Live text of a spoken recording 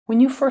When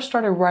you first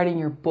started writing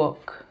your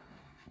book,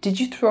 did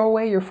you throw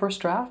away your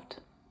first draft?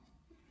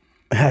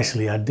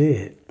 Actually, I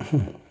did.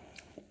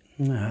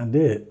 Yeah, I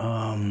did.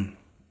 I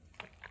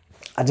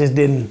just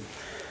didn't.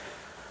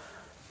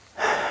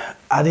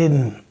 I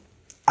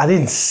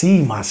didn't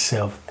see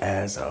myself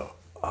as a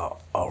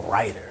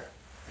writer.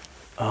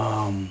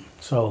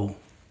 So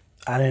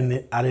I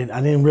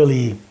didn't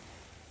really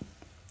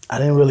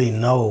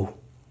know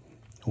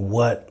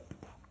what,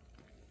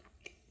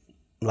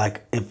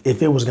 like,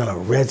 if it was gonna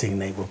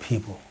resonate with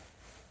people.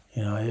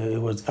 You know, it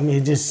was, I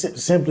mean, just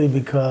simply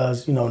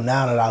because, you know,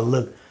 now that I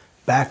look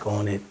back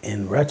on it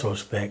in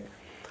retrospect,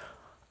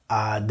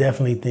 I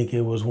definitely think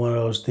it was one of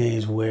those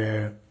things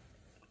where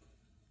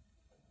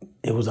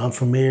it was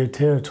unfamiliar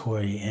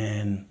territory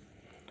and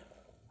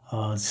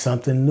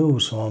something new.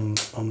 So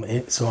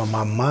so in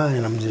my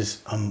mind,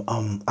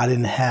 I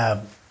didn't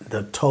have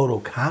the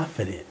total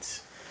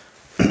confidence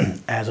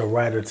as a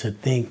writer to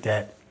think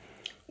that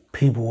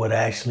people would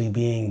actually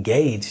be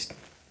engaged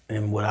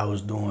in what I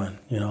was doing.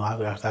 You know,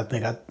 I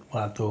think I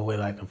threw away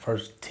like the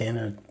first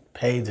 10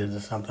 pages or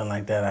something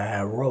like that I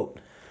had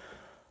wrote.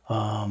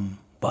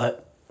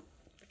 But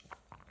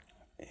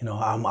you know,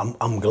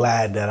 I'm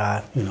glad that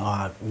I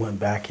went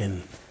back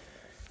and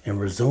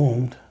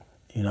resumed.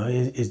 You know,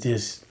 it's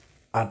just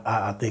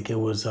I think it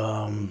was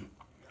one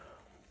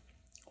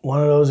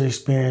of those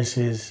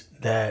experiences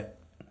that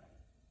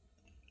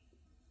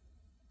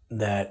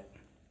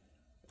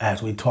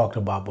as we talked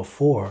about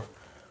before,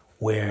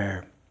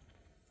 where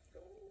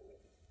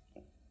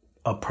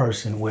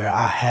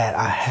I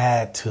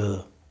had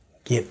to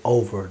get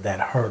over that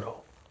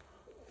hurdle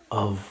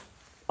of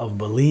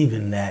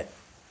believing that,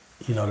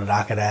 you know, that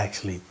I could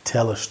actually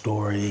tell a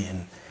story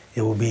and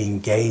it would be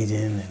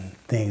engaging and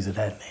things of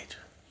that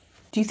nature.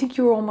 Do you think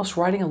you were almost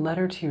writing a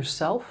letter to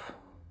yourself?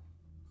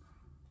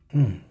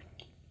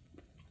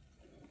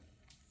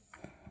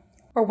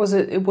 Or was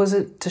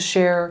it to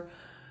share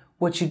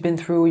what you'd been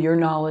through, your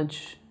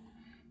knowledge?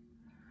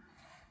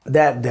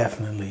 That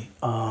definitely.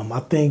 I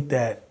think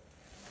that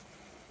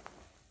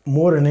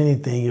more than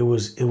anything, it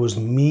was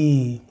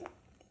me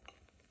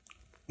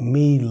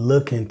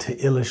looking to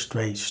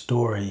illustrate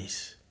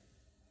stories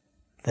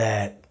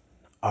that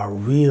are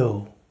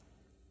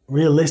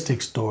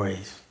realistic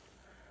stories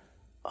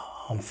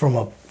from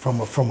a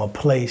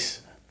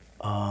place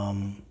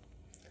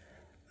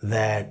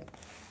that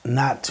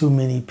not too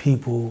many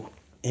people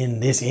in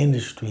this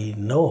industry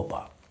know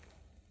about,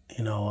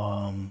 you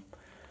know,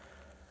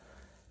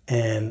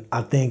 and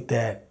I think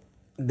that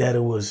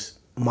it was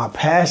my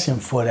passion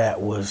for that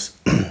was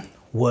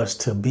was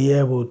to be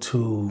able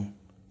to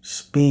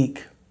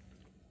speak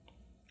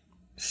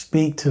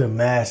to the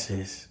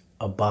masses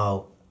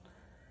about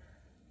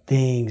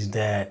things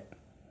that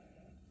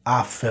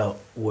I felt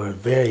were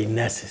very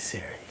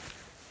necessary.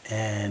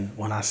 And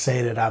when I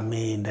say that, I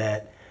mean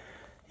that,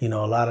 you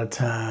know, a lot of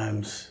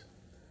times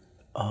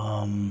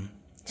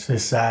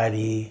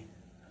society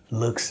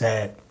looks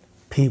at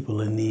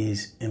people in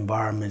these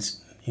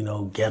environments, you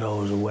know,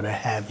 ghettos or what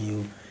have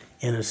you,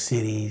 inner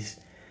cities,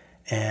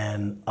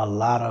 and a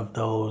lot of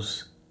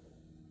those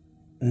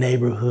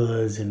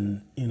neighborhoods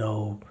and, you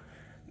know,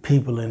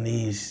 people in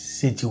these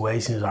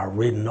situations are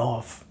written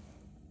off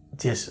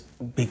just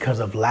because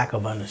of lack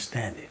of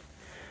understanding.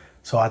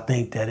 So I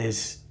think that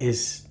it's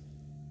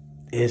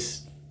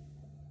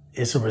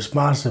a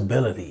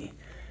responsibility,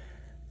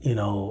 you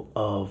know,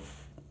 of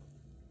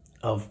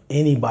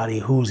anybody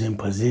who's in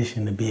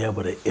position to be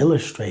able to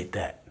illustrate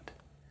that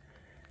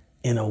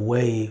in a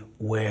way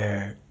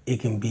where it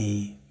can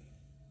be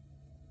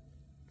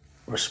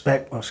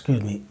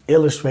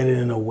illustrated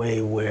in a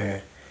way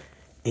where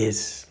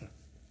it's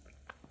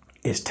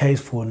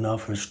tasteful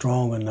enough and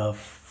strong enough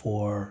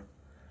for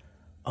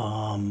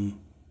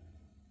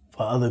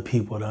other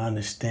people to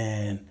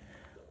understand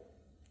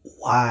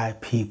why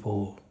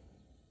people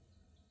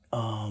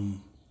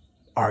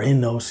are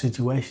in those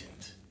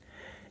situations.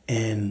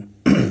 And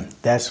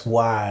that's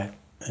why,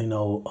 you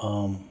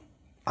know,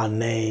 I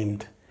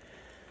named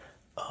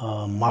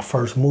my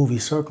first movie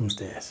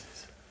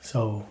Circumstances.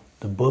 So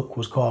the book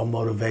was called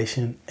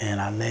Motivation,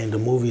 and I named the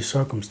movie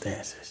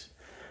Circumstances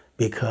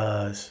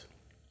because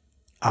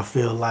I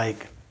feel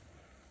like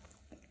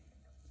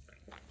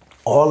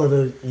all of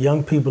the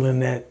young people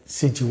in that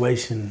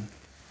situation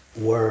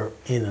were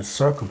in a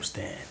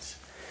circumstance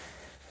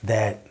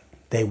that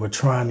they were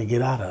trying to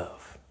get out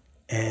of.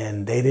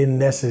 And they didn't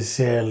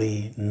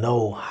necessarily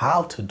know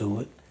how to do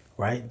it,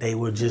 right? They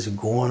were just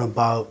going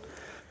about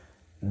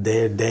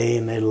their day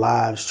and their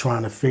lives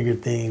trying to figure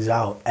things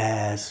out,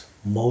 as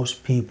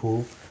most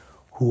people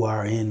who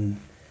are in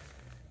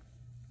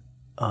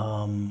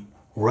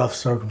rough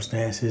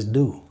circumstances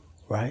do,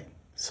 right?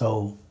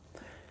 So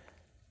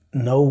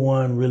no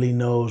one really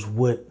knows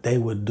what they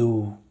would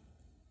do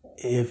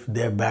if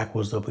their back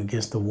was up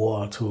against the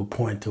wall to a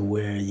point to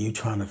where you're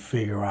trying to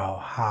figure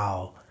out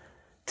how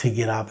to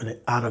get out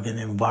of an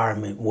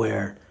environment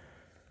where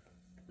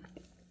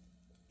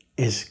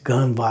it's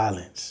gun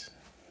violence,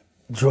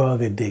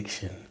 drug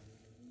addiction,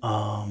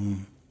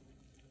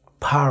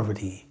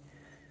 poverty,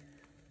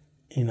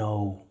 you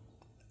know,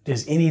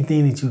 just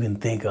anything that you can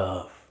think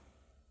of.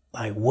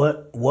 Like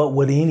what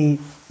would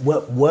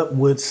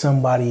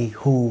somebody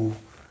who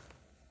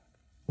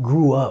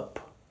grew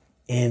up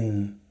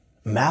in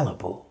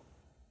Malibu,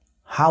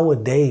 how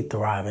would they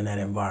thrive in that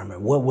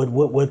environment? What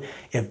would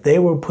if they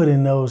were put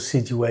in those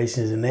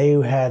situations and they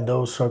had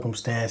those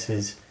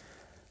circumstances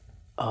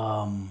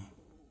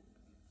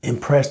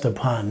impressed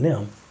upon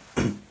them,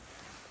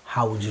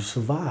 how would you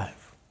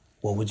survive?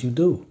 What would you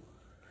do?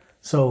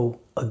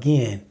 So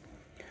again,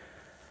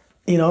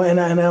 you know, and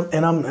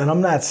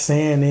I'm not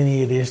saying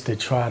any of this to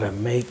try to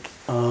make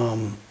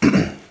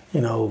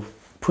you know,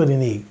 put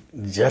any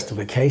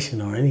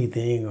justification or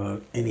anything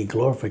or any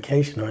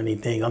glorification or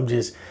anything. I'm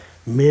just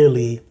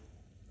merely,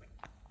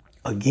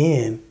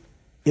 again,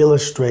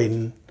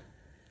 illustrating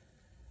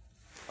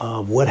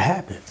what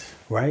happens,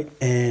 right?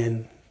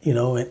 And you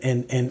know,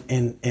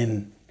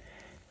 and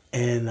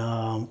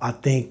I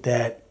think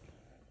that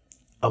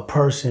a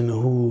person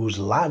who's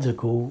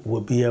logical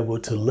would be able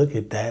to look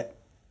at that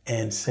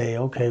and say,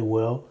 okay,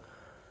 well,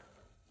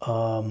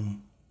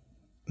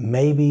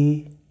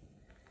 maybe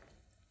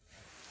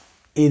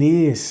it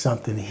is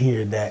something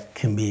here that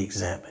can be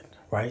examined,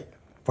 right?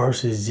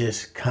 Versus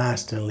just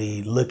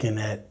constantly looking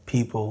at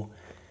people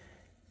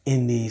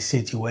in these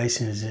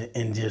situations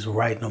and just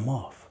writing them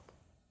off.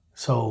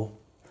 So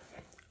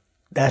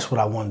that's what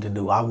I wanted to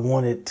do. I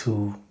wanted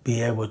to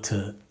be able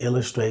to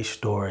illustrate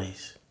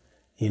stories,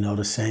 you know,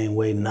 the same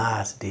way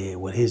Nas did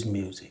with his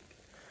music,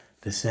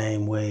 the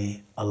same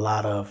way a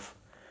lot of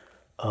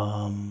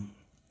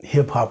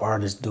hip hop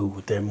artists do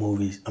with their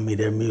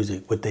their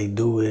music. What they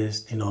do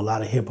is, you know, a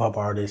lot of hip hop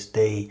artists,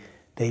 they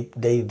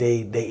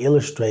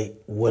illustrate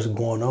what's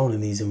going on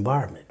in these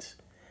environments.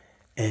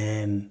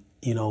 And,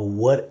 you know,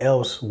 what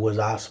else was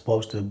I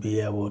supposed to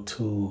be able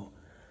to,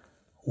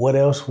 what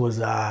else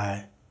was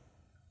I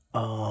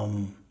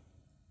gonna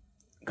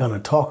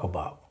talk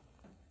about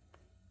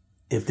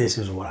if this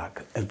is what I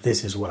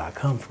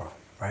come from,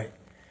 right?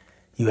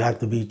 You have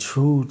to be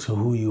true to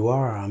who you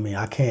are. I mean,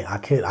 I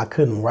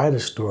couldn't write a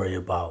story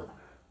about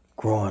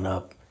growing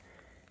up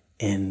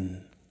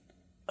in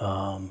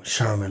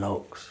Sherman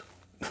Oaks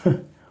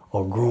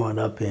or growing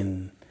up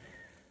in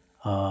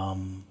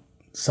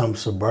some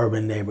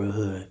suburban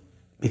neighborhood,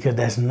 because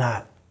that's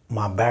not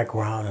my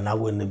background and I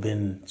wouldn't have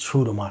been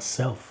true to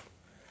myself.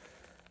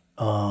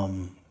 I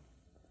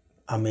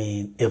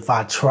mean, if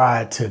I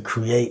tried to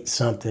create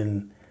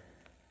something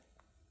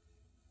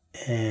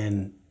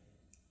and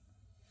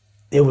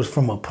it was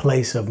from a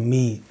place of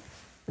me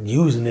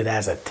using it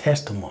as a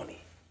testimony,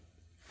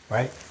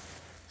 right?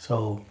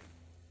 So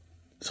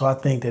I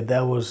think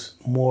that was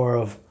more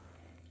of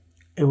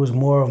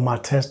my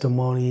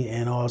testimony,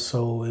 and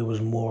also it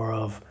was more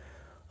of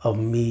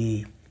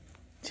me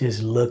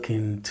just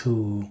looking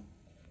to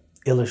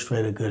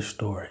illustrate a good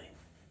story.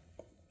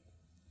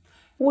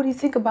 What do you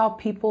think about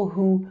people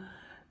who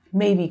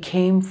maybe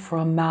came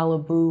from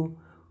Malibu,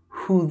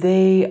 who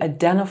they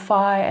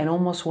identify and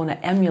almost want to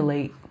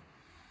emulate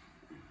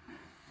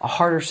a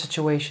harder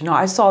situation? Now,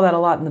 I saw that a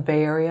lot in the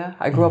Bay Area.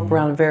 I grew up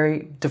around a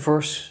very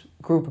diverse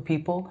group of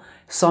people.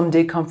 Some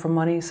did come from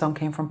money, some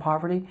came from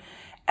poverty.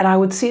 And I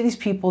would see these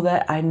people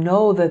that I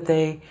know that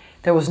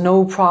there was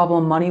no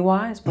problem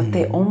money-wise, but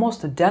they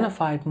almost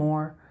identified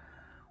more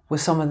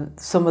with some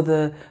of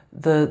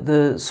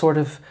the sort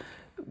of,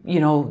 you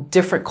know,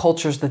 different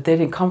cultures that they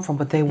didn't come from,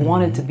 but they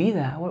wanted to be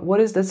that.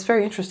 That's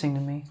very interesting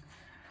to me.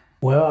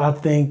 Well, I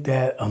think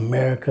that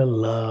America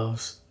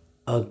loves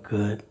a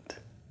good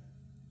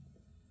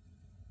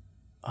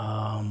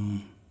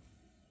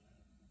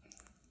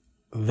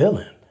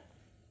villain.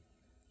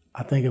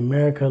 I think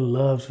America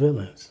loves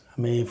villains.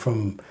 I mean,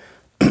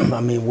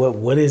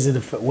 what is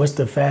it? What's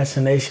the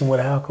fascination with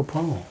Al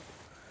Capone?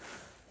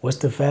 What's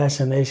the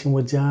fascination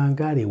with John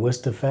Gotti? What's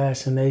the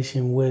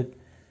fascination with,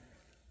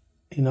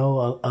 you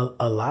know,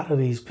 a lot of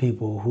these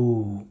people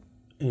who,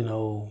 you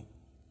know,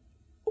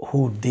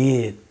 who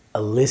did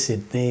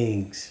illicit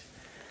things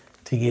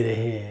to get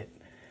ahead?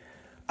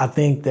 I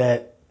think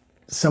that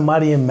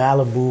somebody in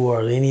Malibu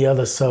or any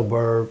other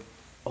suburb,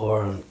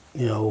 or,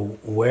 you know,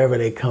 wherever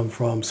they come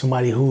from,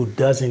 somebody who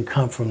doesn't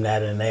come from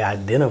that and they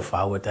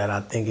identify with that,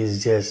 I think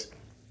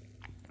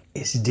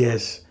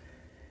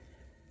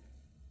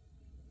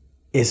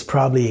it's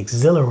probably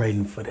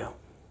exhilarating for them,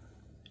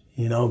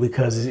 you know,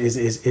 because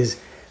it's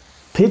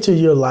picture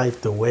your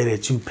life the way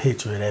that you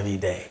picture it every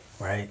day,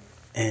 right?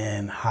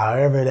 And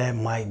however that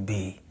might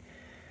be,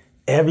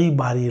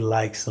 everybody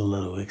likes a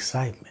little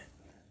excitement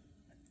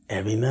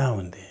every now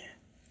and then,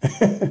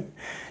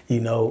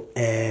 you know,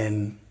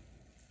 and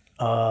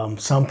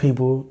some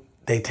people,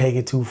 they take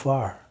it too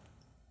far,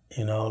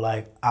 you know,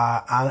 like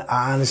I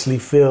honestly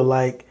feel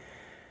like,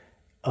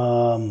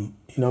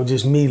 you know,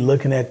 just me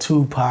looking at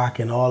Tupac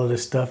and all of the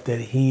stuff that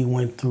he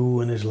went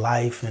through in his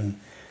life, and,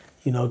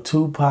 you know,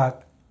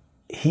 Tupac,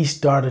 he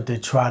started to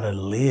try to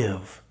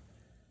live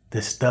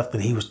the stuff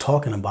that he was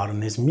talking about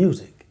in his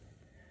music.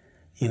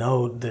 You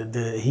know,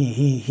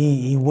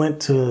 he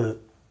went to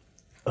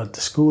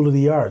the School of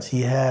the Arts.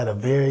 He had a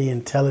very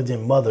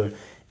intelligent mother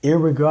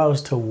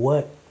irregardless to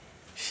what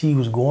she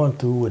was going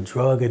through with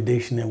drug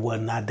addiction and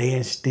whatnot, they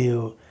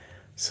instilled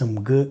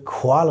some good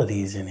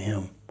qualities in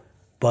him.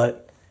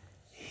 But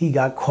he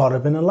got caught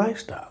up in the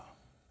lifestyle,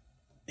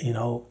 you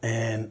know,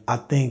 and I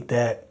think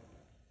that's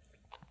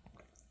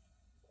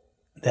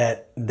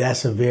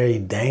a very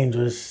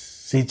dangerous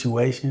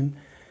situation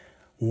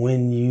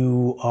when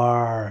you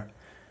are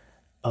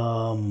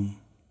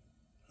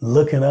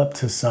looking up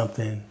to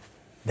something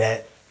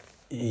that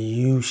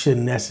you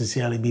shouldn't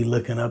necessarily be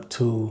looking up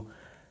to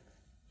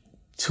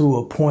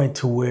a point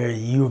to where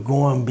you're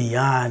going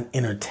beyond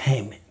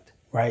entertainment,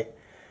 right?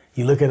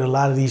 You look at a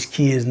lot of these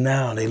kids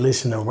now, they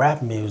listen to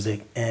rap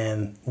music,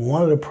 and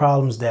one of the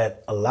problems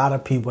that a lot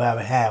of people have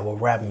had with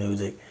rap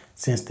music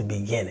since the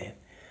beginning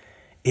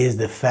is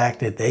the fact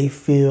that they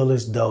feel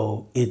as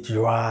though it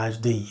drives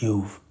the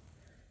youth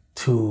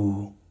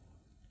to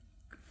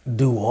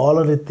do all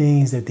of the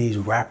things that these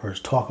rappers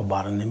talk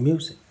about in the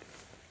music,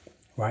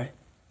 right?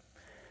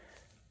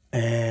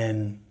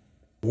 And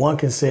one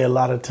can say a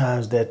lot of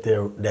times that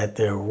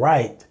they're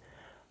right,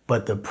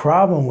 but the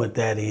problem with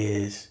that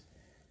is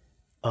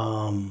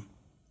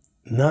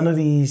none of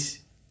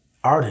these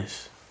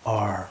artists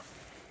are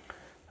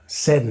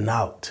setting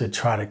out to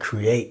try to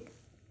create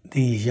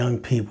these young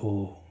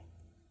people,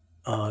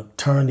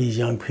 turn these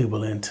young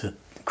people into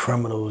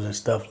criminals and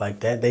stuff like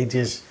that.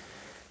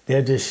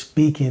 They're just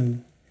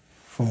speaking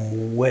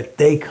from what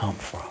they come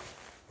from,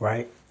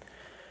 right?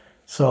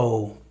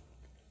 So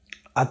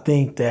I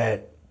think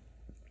that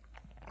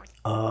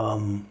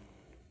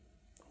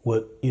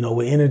with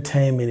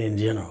entertainment in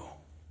general,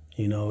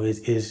 you know,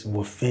 it's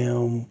with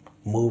film,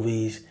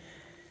 movies,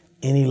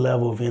 any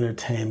level of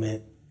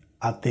entertainment,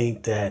 I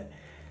think that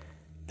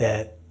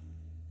an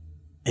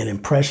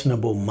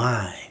impressionable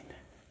mind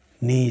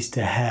needs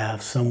to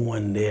have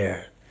someone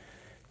there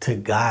to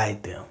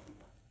guide them,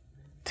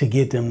 to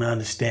get them to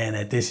understand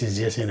that this is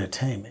just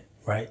entertainment,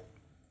 right?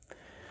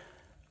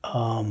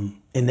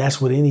 And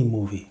that's with any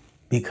movie,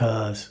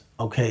 because,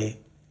 okay,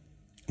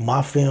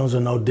 my films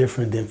are no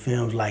different than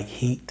films like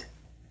Heat,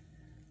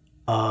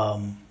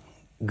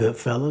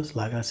 Goodfellas,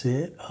 like I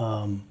said,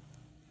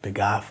 The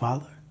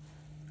Godfather,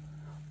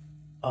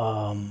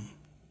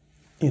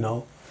 you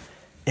know,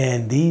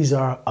 and these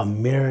are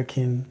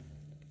American,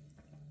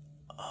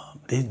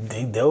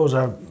 those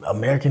are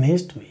American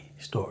history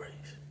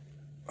stories,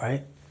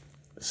 right?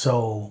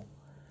 So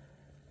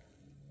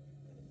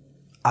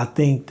I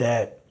think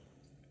that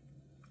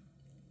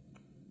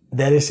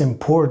it's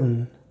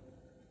important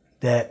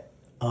that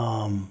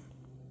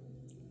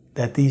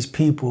that these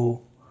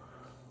people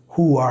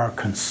who are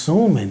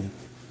consuming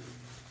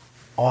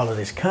all of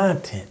this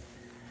content,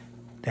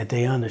 that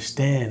they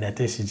understand that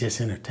this is just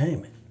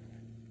entertainment.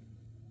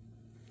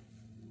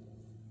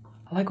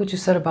 I like what you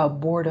said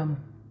about boredom.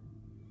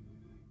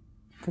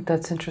 I think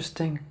that's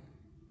interesting.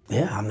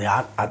 Yeah, I mean,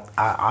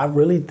 I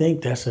really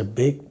think that's a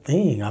big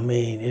thing. I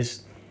mean,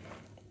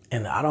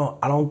 and I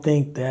don't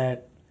think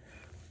that,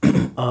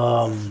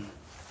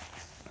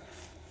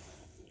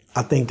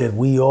 I think that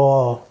we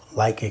all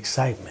like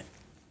excitement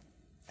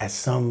at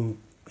some,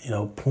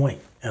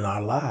 point in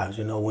our lives.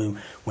 You know,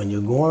 when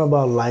you're going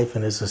about life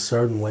and it's a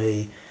certain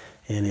way,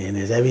 and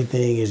it's,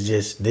 everything is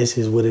just, this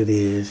is what it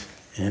is,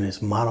 and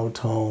it's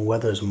monotone,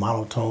 whether it's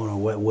monotone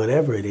or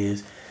whatever it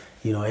is,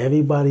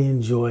 everybody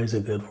enjoys a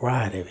good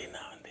ride every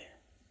now and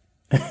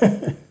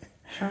then.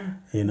 Sure.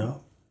 You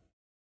know?